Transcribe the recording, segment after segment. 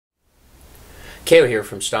Keo here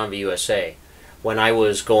from Stonby, USA. When I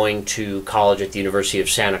was going to college at the University of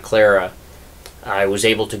Santa Clara, I was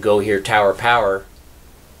able to go hear Tower Power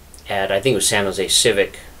at, I think it was San Jose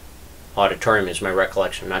Civic Auditorium is my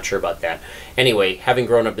recollection. I'm not sure about that. Anyway, having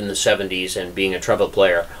grown up in the 70s and being a trumpet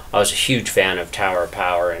player, I was a huge fan of Tower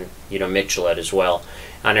Power and, Mick Gillette as well.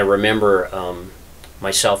 And I remember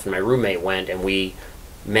myself and my roommate went, and we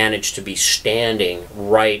managed to be standing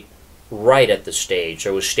right at the stage.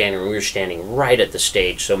 We were standing right at the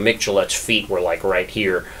stage, so Mick Gillette's feet were like right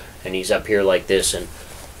here, and he's up here like this, and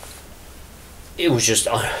it was just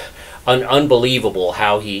unbelievable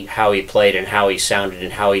how he played and how he sounded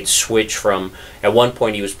and how he'd switch from, at one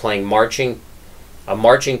point he was playing a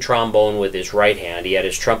marching trombone with his right hand, he had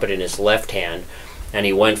his trumpet in his left hand, and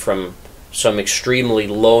he went from some extremely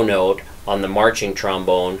low note on the marching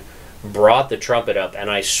trombone, brought the trumpet up, and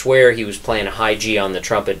I swear he was playing a high G on the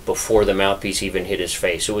trumpet before the mouthpiece even hit his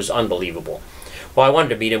face. It was unbelievable. Well, I wanted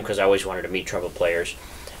to meet him because I always wanted to meet trumpet players,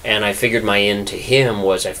 and I figured my in to him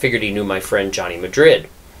was, I figured he knew my friend Johnny Madrid,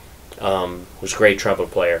 who's a great trumpet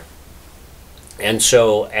player. And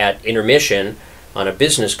so at intermission, on a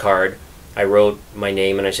business card, I wrote my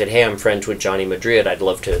name and I said, "Hey, I'm friends with Johnny Madrid. I'd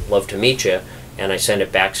love to meet you." And I sent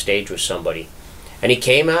it backstage with somebody. And he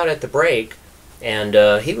came out at the break, and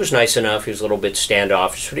he was nice enough. He was a little bit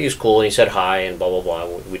standoffish, but he was cool, and he said hi and blah, blah, blah.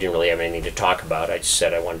 We didn't really have anything to talk about. I just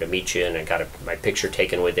said I wanted to meet you, and I got my picture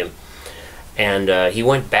taken with him. And he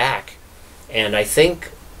went back, and I think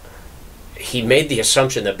he made the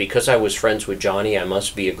assumption that because I was friends with Johnny, I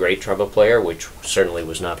must be a great trumpet player, which certainly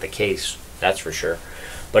was not the case, that's for sure.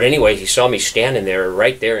 But anyway, he saw me standing there,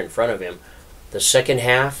 right there in front of him. The second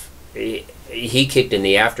half, he kicked in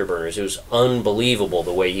the afterburners. It was unbelievable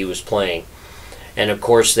the way he was playing. And of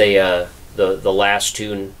course, the last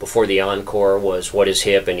tune before the encore was "What Is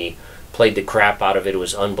Hip," and he played the crap out of it. It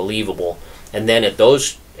was unbelievable. And then in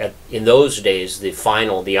those days,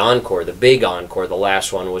 the encore, the big encore, the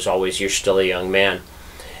last one was always "You're Still a Young Man."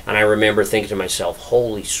 And I remember thinking to myself,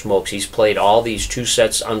 holy smokes, he's played all these two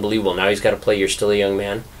sets, unbelievable. Now he's got to play "You're Still a Young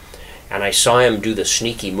Man." And I saw him do the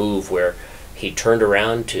sneaky move where he turned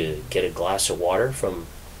around to get a glass of water from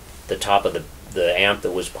the top of the amp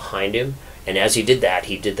that was behind him. And as he did that,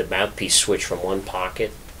 he did the mouthpiece switch from one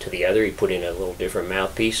pocket to the other. He put in a little different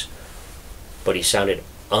mouthpiece. But he sounded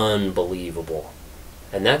unbelievable.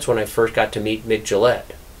 And that's when I first got to meet Mick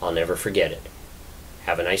Gillette. I'll never forget it.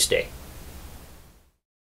 Have a nice day.